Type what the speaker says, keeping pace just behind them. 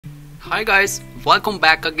Hi guys, welcome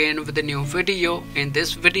back again with a new video. In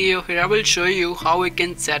this video here I will show you how we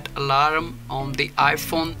can set alarm on the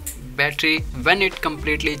iPhone battery when it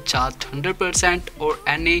completely charged 100% or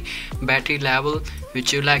any battery level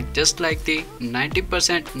which you like, just like the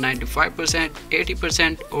 90%, 95%,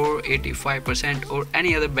 80% or 85% or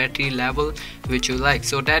any other battery level which you like,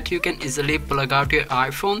 so that you can easily plug out your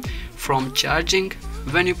iPhone from charging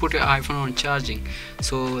when you put your iPhone on charging.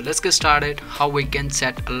 So let's get started how we can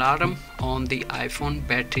set alarm on the iPhone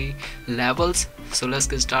battery levels. So let's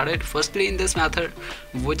get started. Firstly, in this method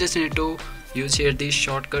we just need to use here the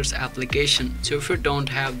shortcuts application. So if you don't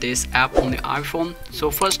have this app on the iPhone, so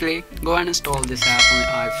firstly go and install this app on the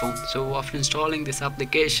iPhone. So after installing this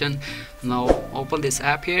application, now open this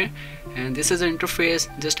app here, and this is the interface.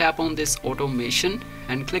 Just tap on this automation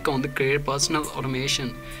and click on the create personal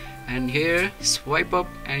automation, and here swipe up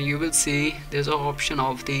and you will see there's an option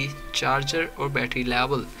of the charger or battery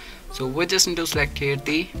level. So we just need to select here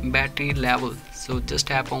the battery level. So just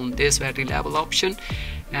tap on this battery level option,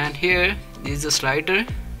 and here is the slider.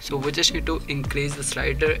 So we just need to increase the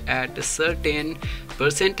slider at a certain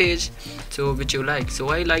percentage, so which you like. So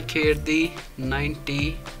I like here the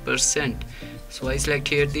 90%, so I select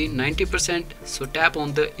here the 90%. So tap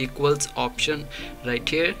on the equals option right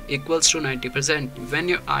here, equals to 90%. When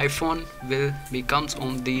your iPhone will becomes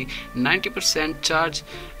on the 90% charge,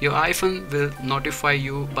 your iPhone will notify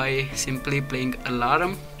you by simply playing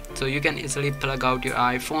alarm, so you can easily plug out your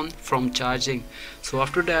iPhone from charging. So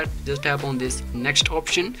after that, just tap on this next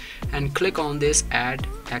option and click on this add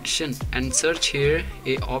action and search here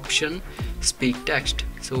a option speak text.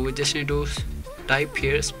 So we just need to type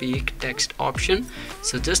here speak text option.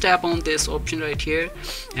 So just tap on this option right here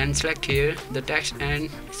and select here the text and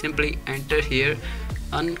simply enter here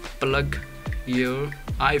unplug your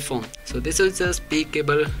iPhone. So this is a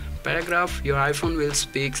speakable paragraph. Your iPhone will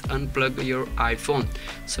speak unplug your iPhone.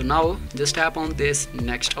 So now just tap on this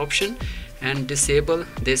next option and disable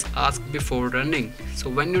this ask before running. So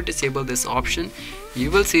when you disable this option,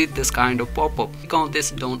 you will see this kind of pop-up. Click on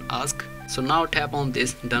this don't ask. So now tap on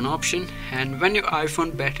this done option, and when your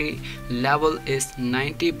iPhone battery level is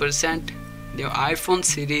 90%, your iPhone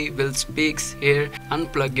Siri will speak here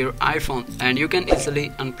unplug your iPhone, and you can easily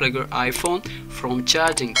unplug your iPhone from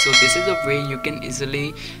charging. So this is a way you can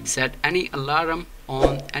easily set any alarm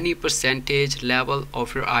on any percentage level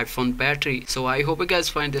of your iPhone battery. So I hope you guys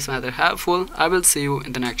find this method helpful. I will see you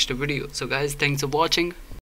in the next video. So guys, thanks for watching.